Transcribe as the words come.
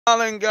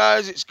Morning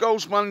guys, it's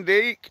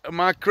GHOSTMANDEAK'S and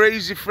my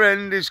crazy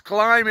friend is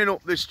climbing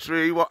up this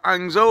tree what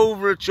hangs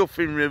over a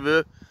chuffing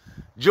river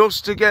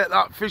just to get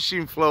that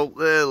fishing float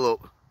there,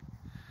 look.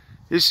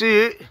 You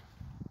see it?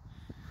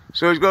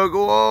 So he's got to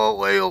go all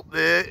the way up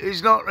there.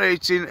 He's not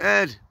rating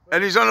head.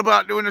 And he's on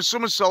about doing a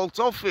somersault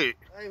off it.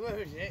 Hey, where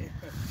is it?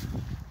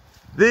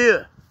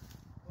 There.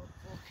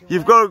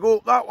 You've got to go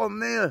up that one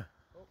there.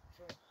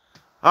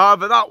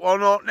 Either that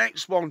one or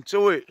next one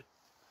to it.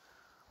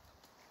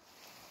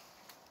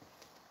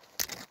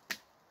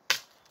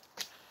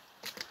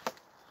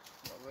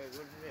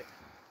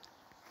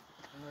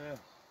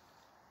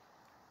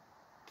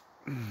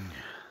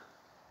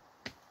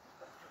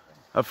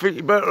 I think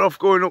you're better off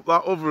going up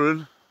that other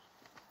one.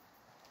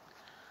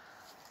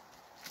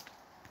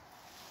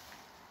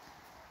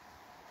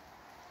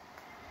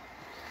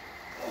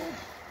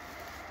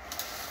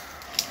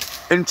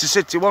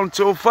 Intercity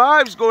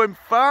 125's going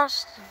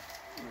fast.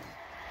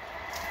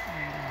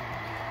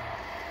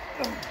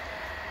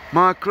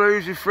 My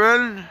crazy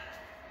friend,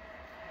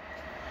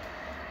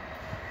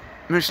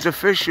 Mr.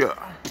 Fisher.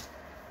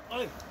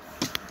 Oi.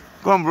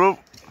 Come on, bro.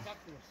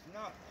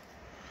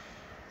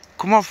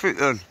 Come off it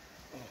then.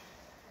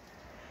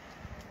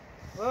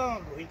 Well,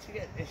 I'm going to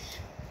get this.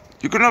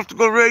 You're gonna have to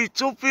go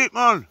right up it,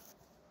 man.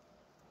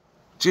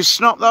 Just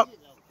snap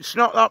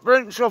that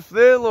branch off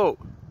there, look.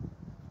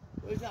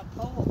 Where's that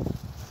pole?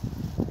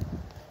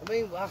 I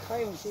mean, I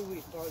can't even see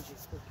which branch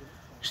it's fucking.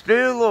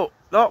 Stay, look,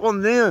 that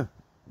one there.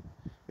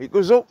 It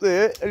goes up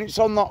there and it's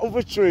on that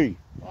other tree.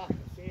 Oh, I can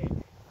see it.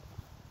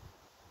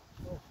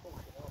 Oh,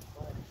 fucking hell,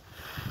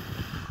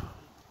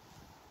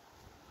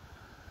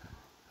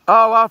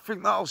 Oh, I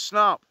think that'll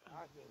snap.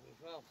 I do as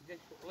well.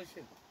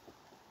 Listen.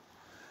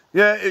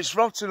 Yeah, it's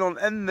rotten on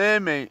end there,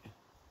 mate.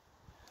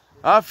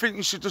 I think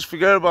you should just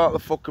forget about the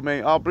fucker,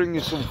 mate. I'll bring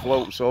you some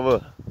floats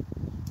over.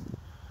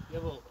 Yeah,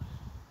 but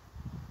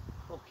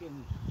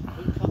fucking,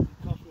 it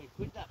cost me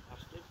 £1 that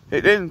bastard.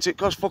 It didn't. It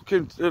cost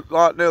fucking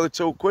like nearly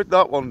 £2,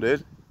 that one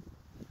did.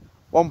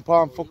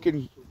 £1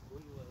 fucking.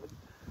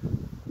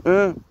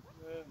 Yeah.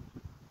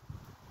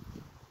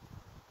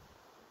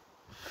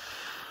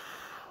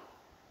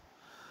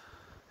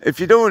 If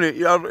you're doing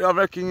it, I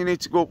reckon you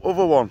need to go up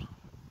other one.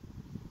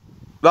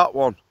 That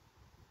one.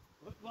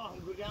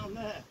 What, go down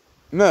there?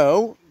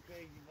 No.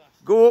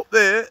 Go up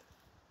there,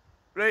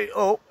 right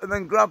up, and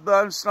then grab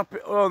that and snap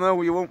it. Oh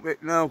no, you won't be.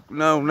 No.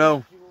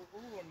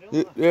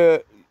 Yeah.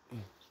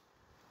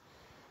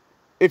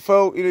 If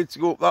you need to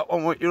go up that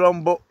one what you're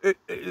on, but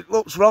it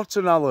looks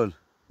rotten, Alan.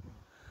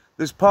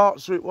 There's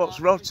parts of it what's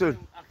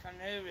rotten. I can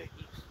hear it.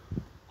 It's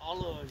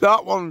all over.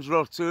 That one's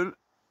rotten.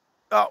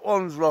 That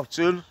one's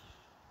rotten.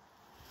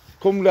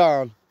 Come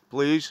down,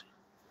 please.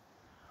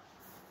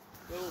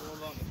 What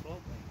about the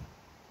float,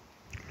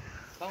 mate?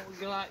 Can't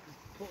we like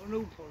put a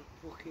loop on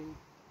fucking...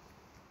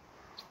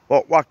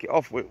 What, whack it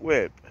off with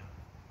whip?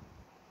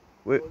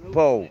 With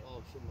pole?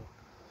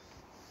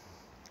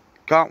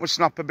 Can't we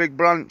snap a big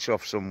branch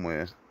off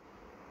somewhere?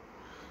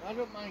 I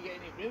don't mind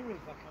getting it river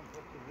if I can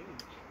fucking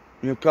reach.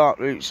 You can't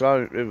reach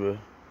Silent River.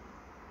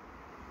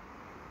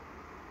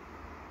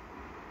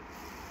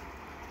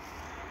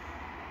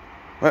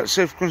 Let's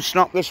see if we can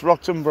snap this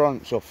rotten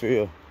branch off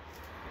here.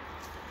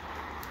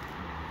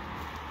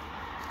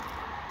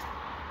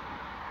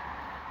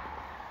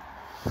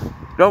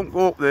 Don't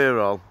go up there,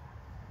 Al.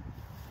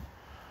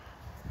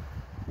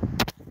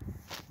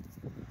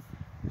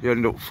 You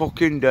end up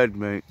fucking dead,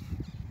 mate.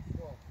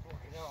 Oh,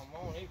 fucking hell,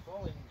 I'm only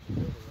falling.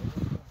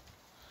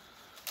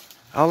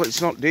 Al,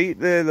 it's not deep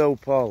there though,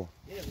 Paul.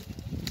 Yeah.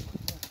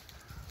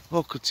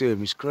 Look at him,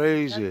 he's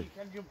crazy. You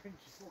can jump into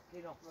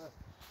fucking off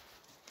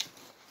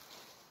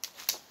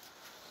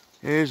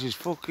there. He's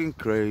fucking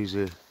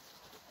crazy.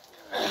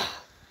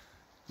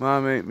 My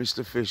mate,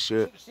 Mr.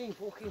 Fisher. 16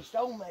 fucking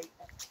stone, mate.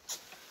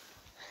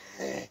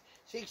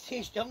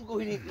 16 stone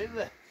going in the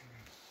river.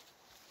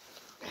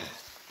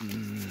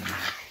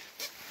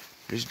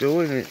 He's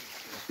doing it.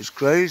 It's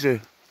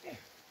crazy.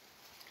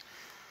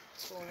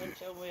 Go on and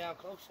tell me how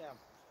close I am.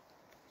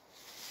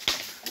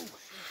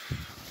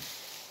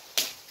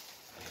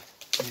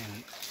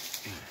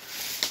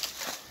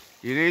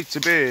 You need to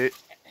be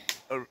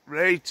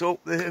right up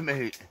there,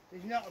 mate.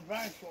 There's not a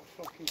branch what's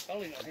fucking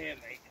solid on here,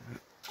 mate.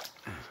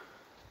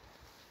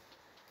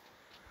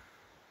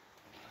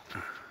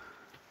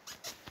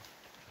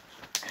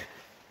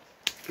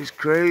 It's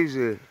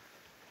crazy.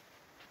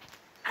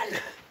 Oh, yeah.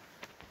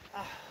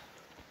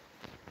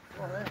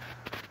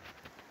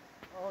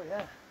 Oh,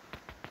 yeah.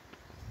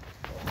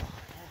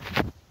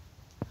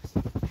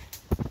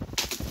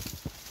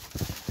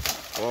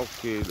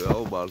 Fucking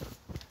hell, man.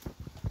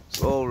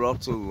 It's all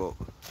rotten, look.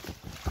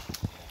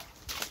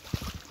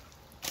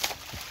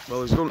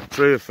 Well, he's done the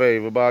tree a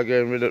favour by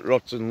getting rid of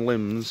rotten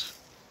limbs.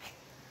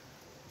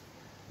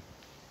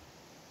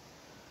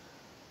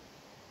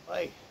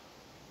 Hey,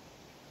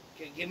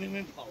 can you give me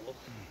my pole?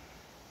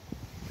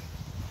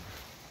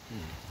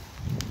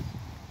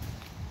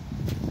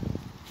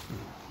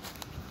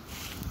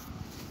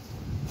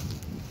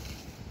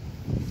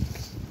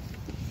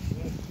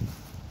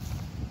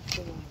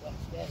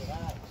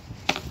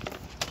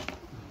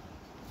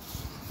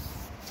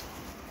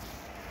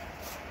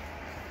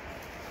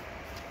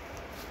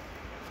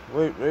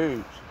 Wait,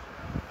 roots.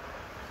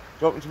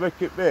 Do you want me to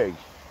make it big?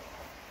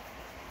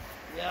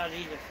 Yeah, I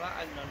need a flat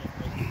end on it,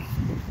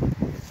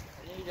 please.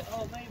 I need it.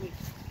 Oh, maybe.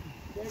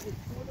 There's a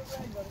sort of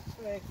end on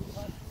it first. You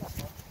might see that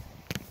one.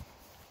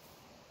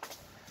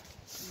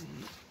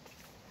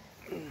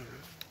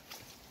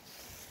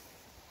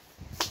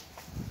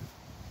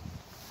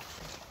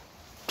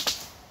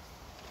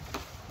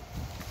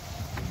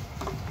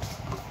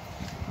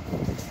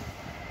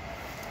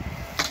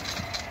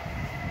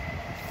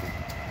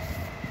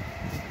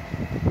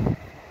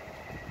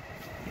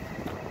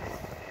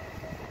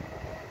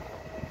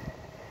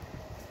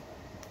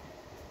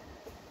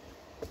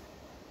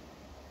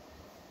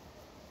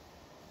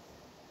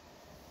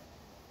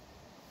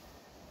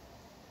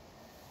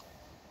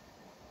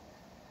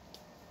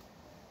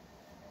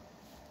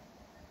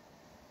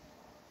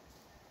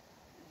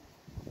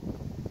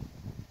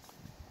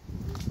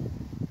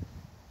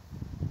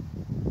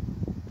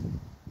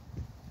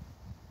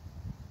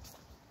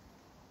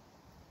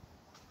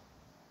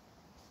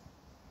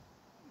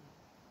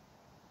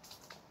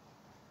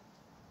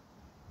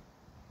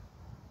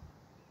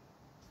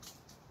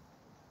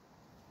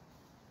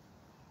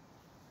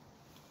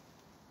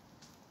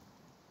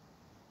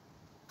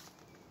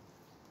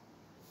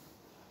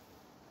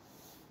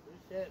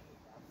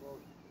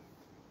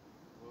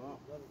 What?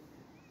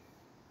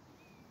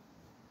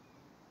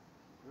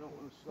 You don't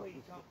want to stop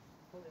You can't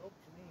pull it up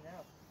to me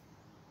now.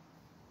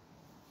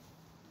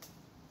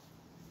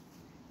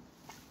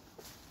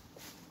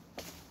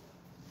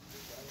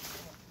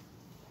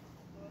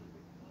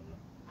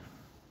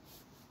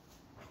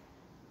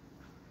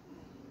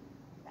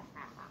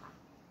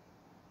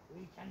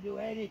 We can do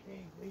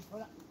anything. We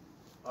put up.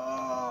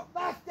 Oh,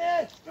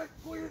 Bastard!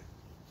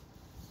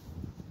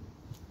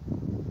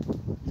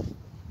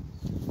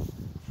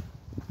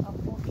 I'm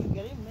fucking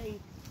getting me.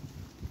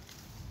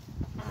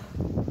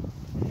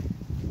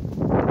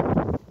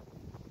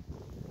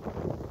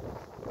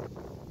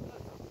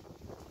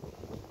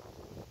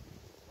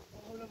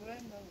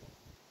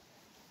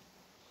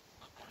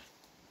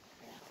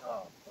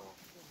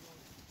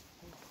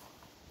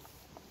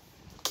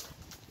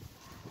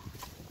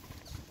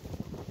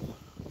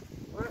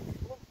 Where's the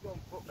plug gone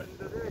put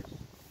into this?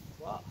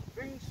 What?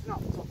 Thing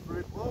snapped up for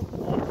it, look.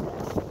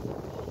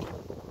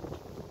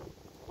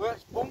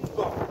 Where's bum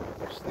gone?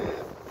 It's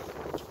there.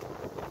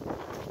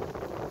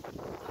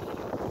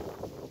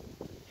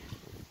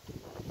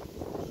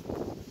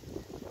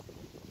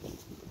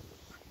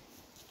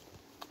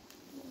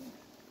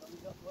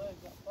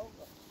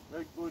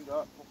 They're going to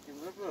that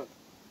fucking river.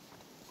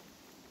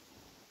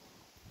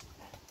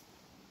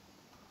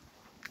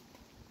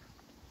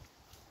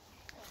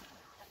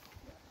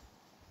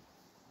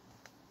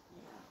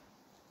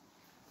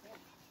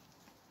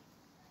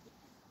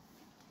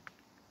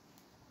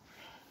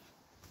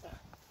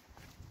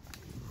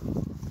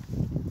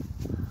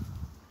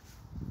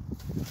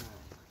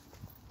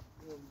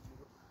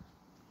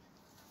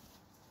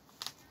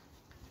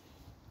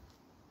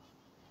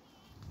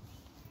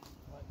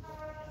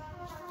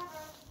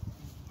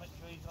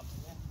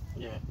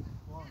 Yeah.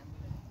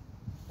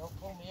 Don't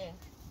pull me in.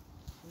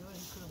 You really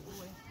couldn't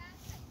pull in.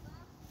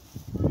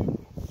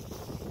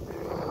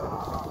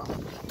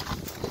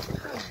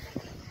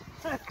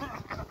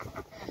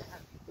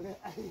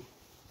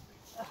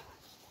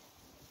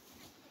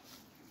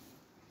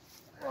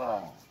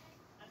 Wow.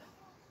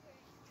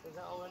 Is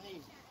that all I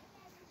need?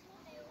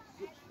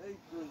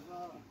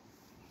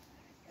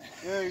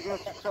 Yeah, you're going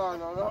to have to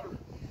sign on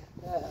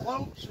that.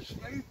 Loads of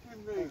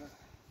sleeping there.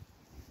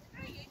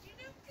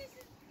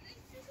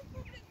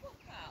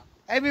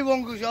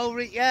 Everyone goes over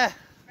it, yeah.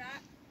 Right,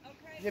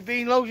 okay. There've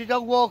been loads of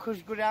dog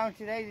walkers go down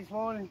today, this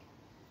morning.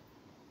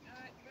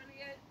 Alright,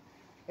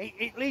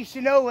 brilliant. It leads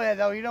to nowhere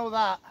though, you know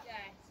that. Yeah,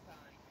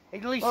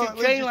 it's fine. It leads Oh, to it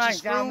train leads you lines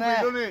to down Scrooby,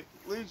 there. doesn't it?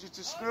 Leads you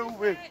to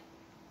Scrooby.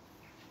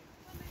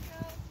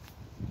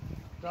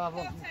 Bravo.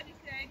 Caught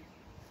anything?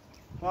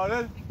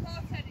 Pardon? You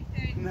caught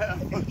anything?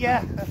 No.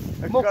 Yeah,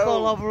 muck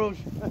all over us.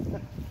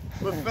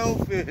 We're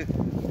filthy.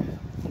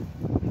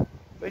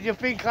 We've just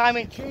been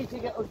climbing trees to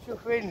get us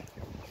stuff in.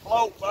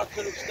 Float back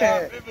and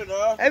start river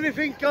now.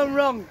 Everything's gone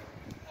wrong.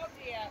 Oh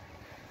dear.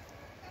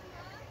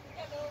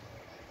 Hello.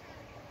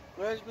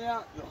 Where's my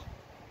hat?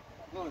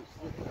 No,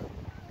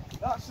 it's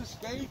that's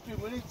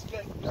escaping. We need to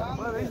get down.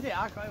 Where there. is it?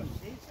 I can't even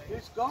see it.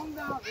 It's gone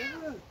down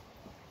river.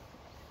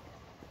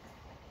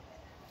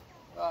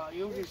 Oh,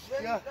 you It's just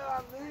straight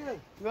down there.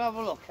 you have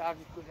a look. I'll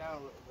just go down a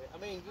little bit. I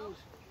mean, you.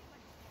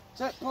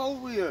 Take pole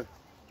with you.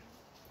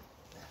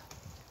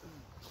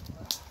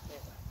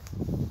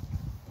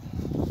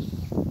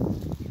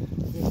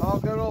 I'll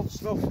get all the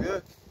stuff, yeah?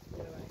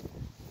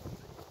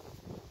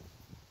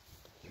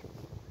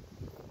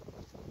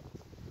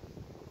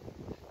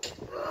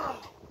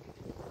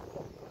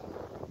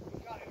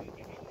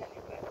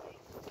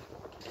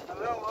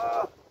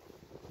 Hello,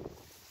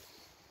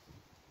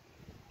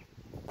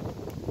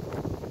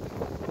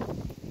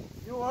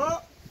 you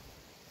what?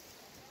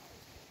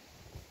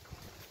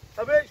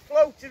 I bet it's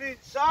floating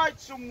inside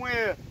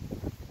somewhere.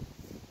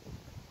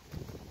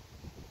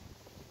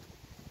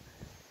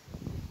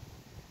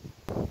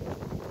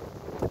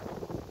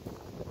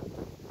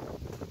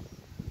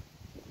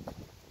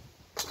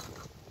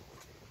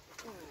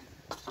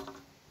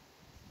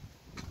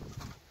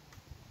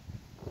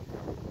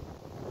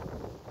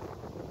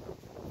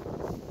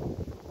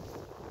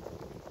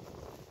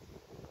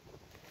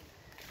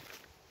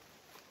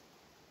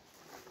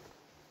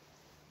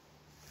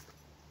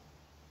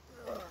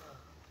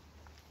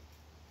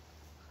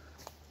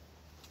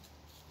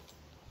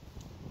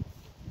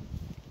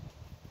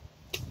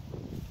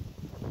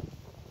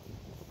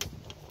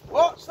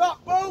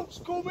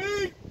 boat's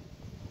coming!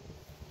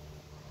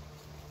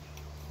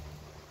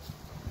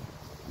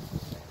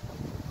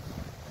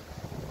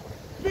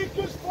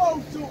 Vickers float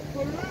up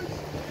for us!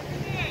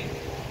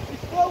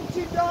 It's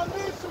floating down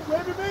there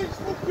somewhere, the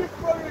mate's looking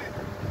for it!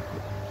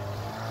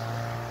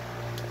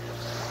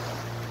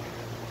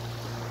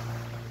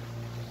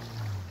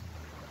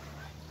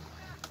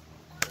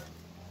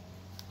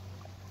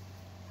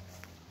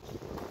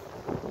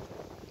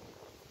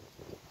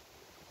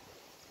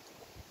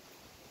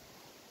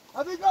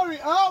 Have they got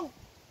it out?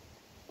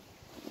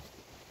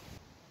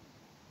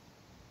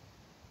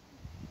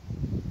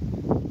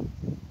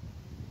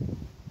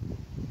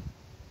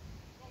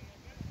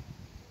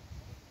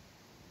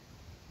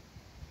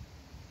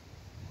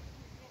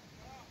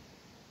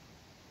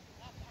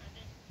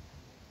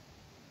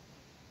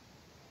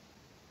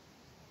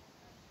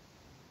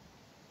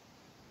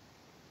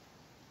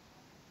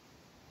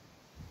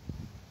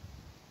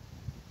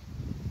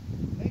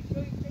 Make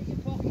sure you take your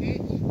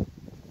pockets.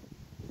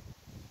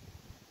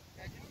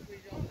 Yeah, just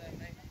squeeze over there,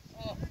 mate.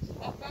 Oh,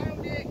 I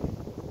found it!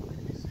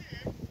 Did you see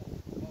it?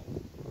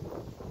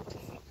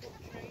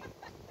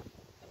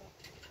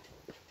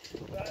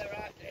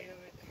 Right there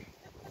with it.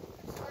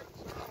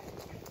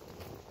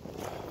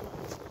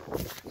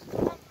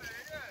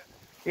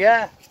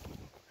 Yeah.